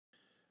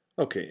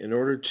Okay, in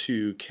order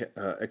to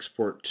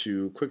export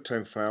to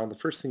QuickTime file, the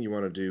first thing you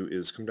want to do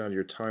is come down to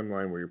your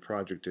timeline where your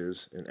project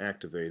is and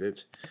activate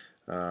it,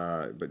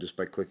 but just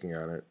by clicking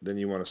on it. Then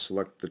you want to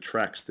select the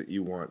tracks that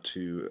you want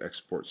to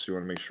export. So you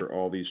want to make sure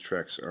all these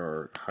tracks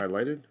are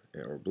highlighted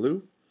or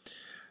blue.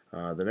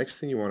 The next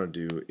thing you want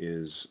to do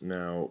is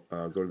now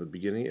go to the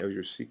beginning of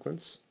your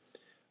sequence,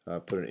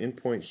 put an in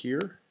point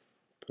here,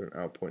 put an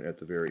out point at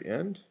the very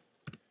end.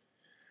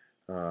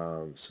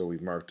 So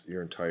we've marked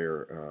your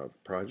entire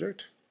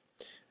project.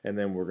 And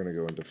then we're going to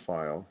go into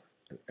File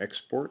and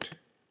Export.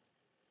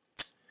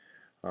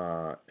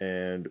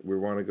 And we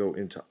want to go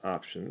into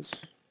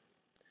Options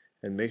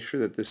and make sure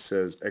that this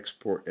says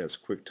Export as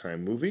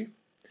QuickTime Movie.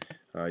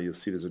 You'll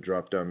see there's a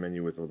drop-down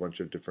menu with a bunch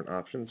of different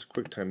options.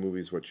 QuickTime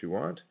Movie is what you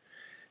want.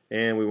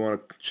 And we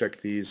want to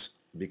check these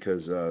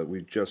because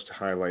we've just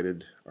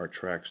highlighted our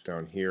tracks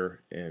down here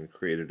and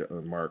created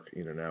a mark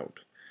in and out.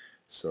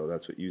 So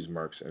that's what use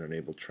marks and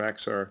enabled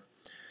tracks are.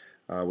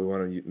 We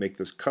want to make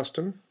this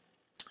custom.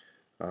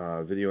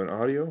 Video and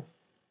audio.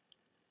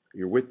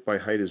 Your width by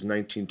height is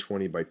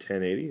 1920 by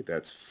 1080.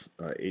 That's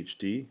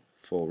HD,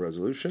 full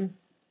resolution.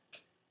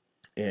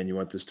 And you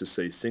want this to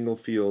say single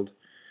field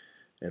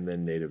and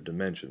then native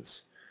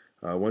dimensions.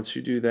 Once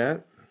you do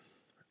that,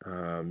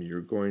 you're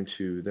going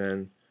to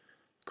then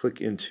click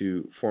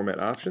into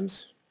Format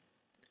Options,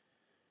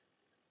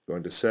 go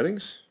into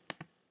Settings.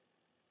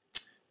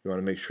 You want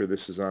to make sure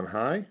this is on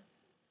high.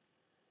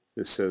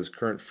 This says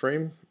current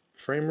frame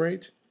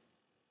rate,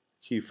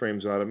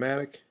 keyframes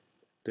automatic,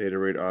 data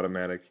rate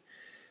automatic,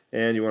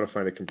 and you want to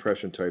find a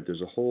compression type.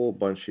 There's a whole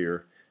bunch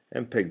here.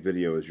 MPEG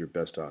video is your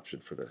best option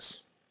for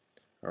this.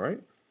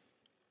 Alright.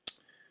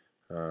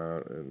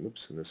 And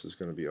this is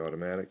going to be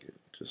automatic. It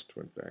just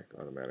went back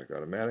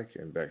automatic,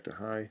 and back to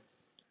high.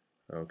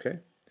 Okay.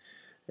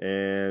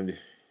 And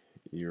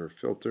your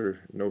filter,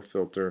 no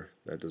filter,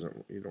 that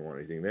doesn't, you don't want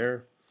anything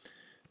there.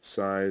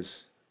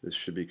 Size, this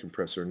should be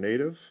compressor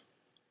native.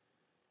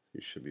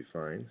 You should be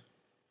fine.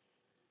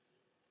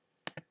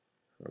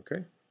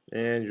 Okay.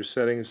 And your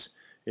settings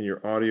in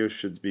your audio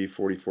should be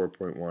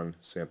 44.1,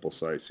 sample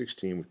size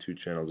 16 with 2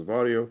 channels of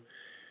audio.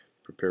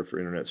 Prepare for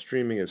internet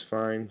streaming is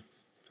fine.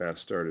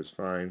 Fast start is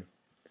fine.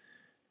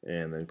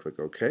 And then click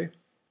OK.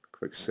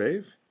 Click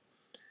Save.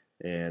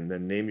 And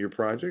then name your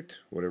project,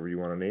 whatever you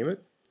want to name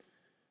it.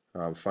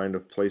 Find a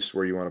place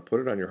where you want to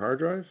put it on your hard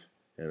drive,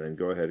 and then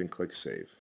go ahead and click Save.